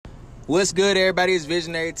What's good, everybody? It's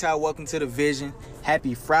Visionary Ty. Welcome to The Vision.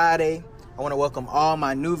 Happy Friday. I want to welcome all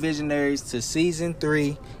my new visionaries to Season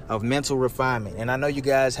 3 of Mental Refinement. And I know you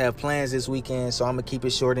guys have plans this weekend, so I'm going to keep it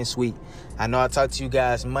short and sweet. I know I talked to you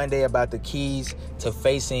guys Monday about the keys to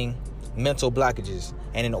facing mental blockages.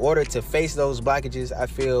 And in order to face those blockages, I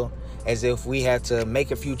feel as if we have to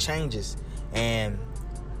make a few changes. And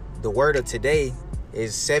the word of today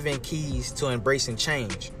is 7 keys to embracing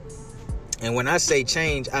change. And when I say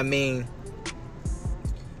change, I mean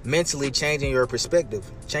mentally changing your perspective,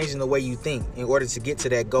 changing the way you think in order to get to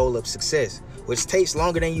that goal of success, which takes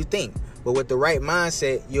longer than you think. But with the right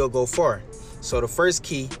mindset, you'll go far. So the first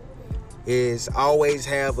key is always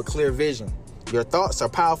have a clear vision. Your thoughts are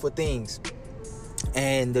powerful things,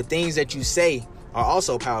 and the things that you say are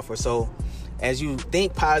also powerful. So as you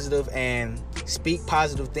think positive and speak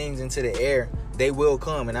positive things into the air, they will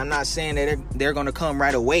come. And I'm not saying that they're going to come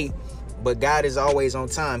right away, but God is always on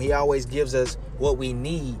time. He always gives us what we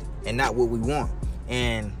need and not what we want.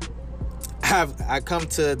 And I come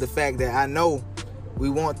to the fact that I know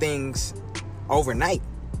we want things overnight,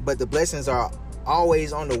 but the blessings are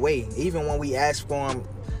always on the way. Even when we ask for them,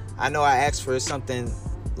 I know I asked for something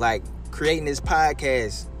like creating this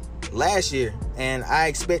podcast last year, and I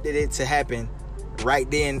expected it to happen right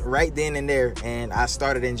then and there, and I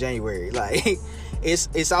started in January. Like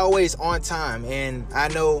it's always on time, and I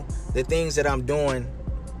know the things that I'm doing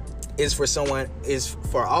is for someone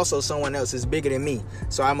else. Is bigger than me.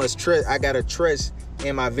 So I must trust. I gotta trust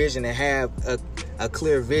in my vision and have a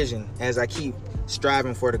clear vision as I keep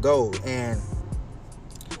striving for the goal. And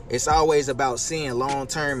it's always about seeing long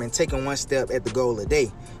term and taking one step at the goal a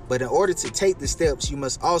day. But in order to take the steps, you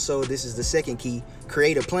must also, this is the second key,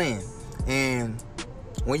 create a plan. And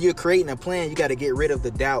when you're creating a plan, you got to get rid of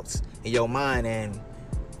the doubts in your mind and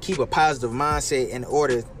keep a positive mindset in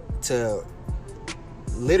order to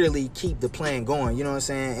literally keep the plan going. You know what I'm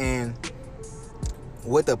saying? And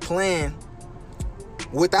without a plan,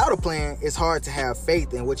 it's hard to have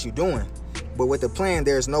faith in what you're doing. But with a plan,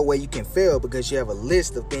 there's no way you can fail because you have a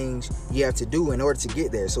list of things you have to do in order to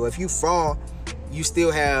get there. So if you fall, you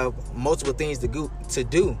still have multiple things to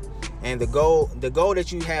do. And the goal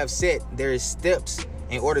that you have set, there is steps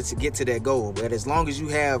in order to get to that goal. But as long as you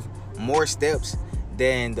have more steps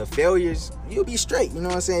than the failures, you'll be straight. You know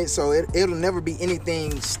what I'm saying? So it'll never be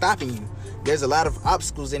anything stopping you. There's a lot of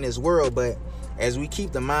obstacles in this world, but as we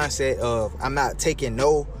keep the mindset of I'm not taking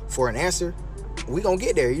no for an answer, we gonna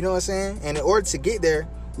get there. You know what I'm saying? And in order to get there,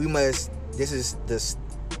 this is the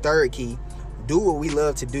third key, do what we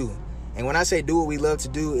love to do. And when I say do what we love to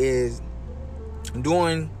do, is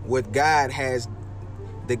doing what God has,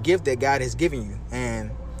 the gift that God has given you,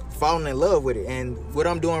 and falling in love with it. And what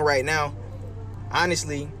I'm doing right now,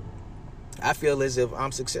 honestly, I feel as if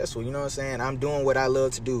I'm successful. You know what I'm saying? I'm doing what I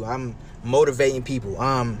love to do. I'm motivating people.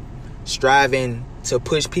 I'm striving to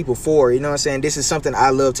push people forward. You know what I'm saying? This is something I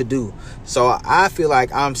love to do. So I feel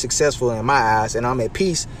like I'm successful in my eyes, and I'm at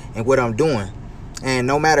peace in what I'm doing. And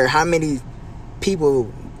no matter how many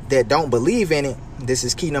people that don't believe in it, this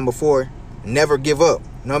is key number 4, never give up.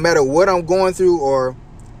 No matter what I'm going through or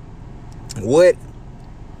what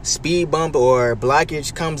speed bump or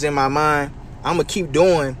blockage comes in my mind, I'm going to keep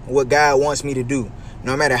doing what God wants me to do.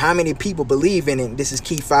 No matter how many people believe in it, this is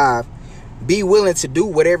key 5. Be willing to do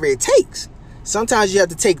whatever it takes. Sometimes you have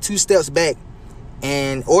to take 2 steps back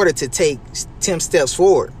in order to take 10 steps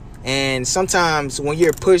forward. And sometimes when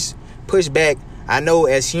you're pushed back, I know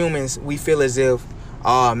as humans, we feel as if,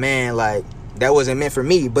 oh man, like that wasn't meant for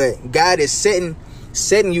me. But God is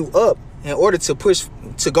setting you up in order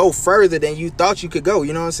to go further than you thought you could go.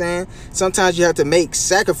 You know what I'm saying? Sometimes you have to make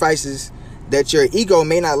sacrifices that your ego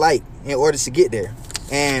may not like in order to get there.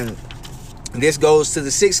 And this goes to the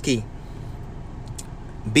 6th key.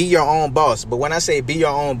 Be your own boss. But when I say be your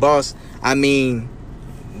own boss, I mean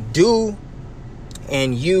do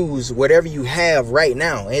and use whatever you have right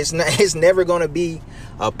now. It's never going to be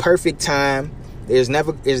a perfect time. There's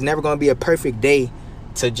never going to be a perfect day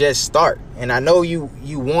to just start. And I know you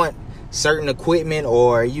want certain equipment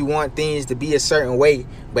or you want things to be a certain way,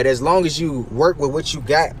 but as long as you work with what you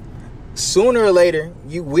got, sooner or later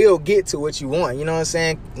you will get to what you want. You know what I'm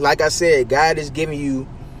saying? Like I said, God is giving you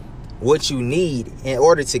what you need in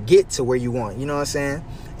order to get to where you want. You know what I'm saying?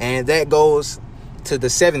 And that goes to the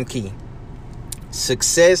 7th key.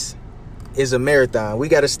 Success is a marathon. We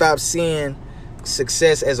got to stop seeing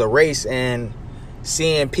success as a race and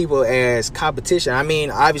seeing people as competition. I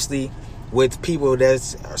mean, obviously, with people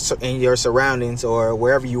that's in your surroundings or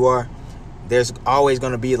wherever you are, there's always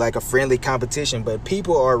going to be like a friendly competition. But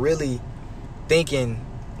people are really thinking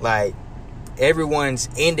like everyone's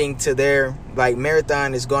ending to their like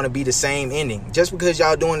marathon is going to be the same ending. Just because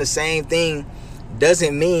y'all doing the same thing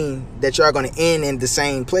doesn't mean that y'all going to end in the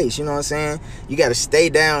same place. You know what I'm saying? You got to stay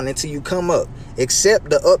down until you come up. Accept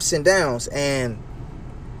the ups and downs and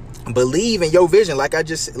believe in your vision. Like I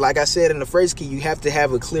said in the first key, you have to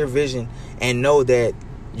have a clear vision and know that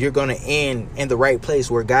you're going to end in the right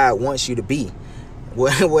place where God wants you to be.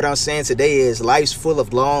 What I'm saying today is life's full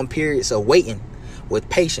of long periods of waiting with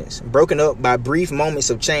patience, broken up by brief moments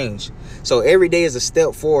of change. So every day is a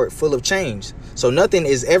step forward full of change. So nothing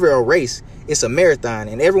is ever a race. It's a marathon,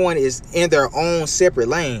 and everyone is in their own separate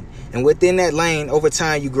lane. And within that lane, over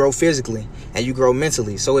time, you grow physically and you grow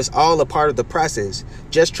mentally. So it's all a part of the process.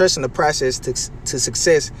 Just trusting the process to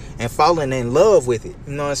success and falling in love with it.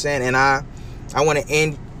 You know what I'm saying? And I want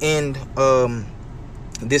to end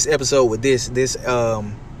this episode with this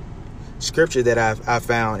scripture that I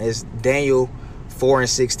found is Daniel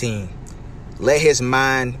 4:16. Let his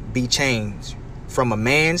mind be changed from a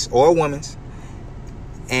man's or a woman's,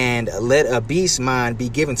 and let a beast's mind be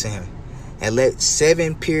given to him, and let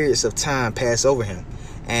 7 periods of time pass over him.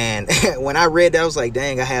 And when I read that, I was like,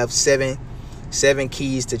 dang, I have seven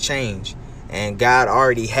keys to change, and God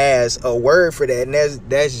already has a word for that, and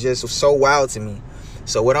that's just so wild to me.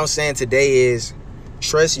 So what I'm saying today is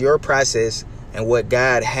trust your process and what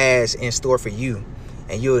God has in store for you,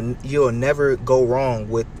 and you'll never go wrong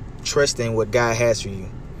with trusting what God has for you.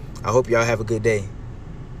 I hope y'all have a good day.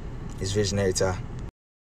 It's Visionary Ty.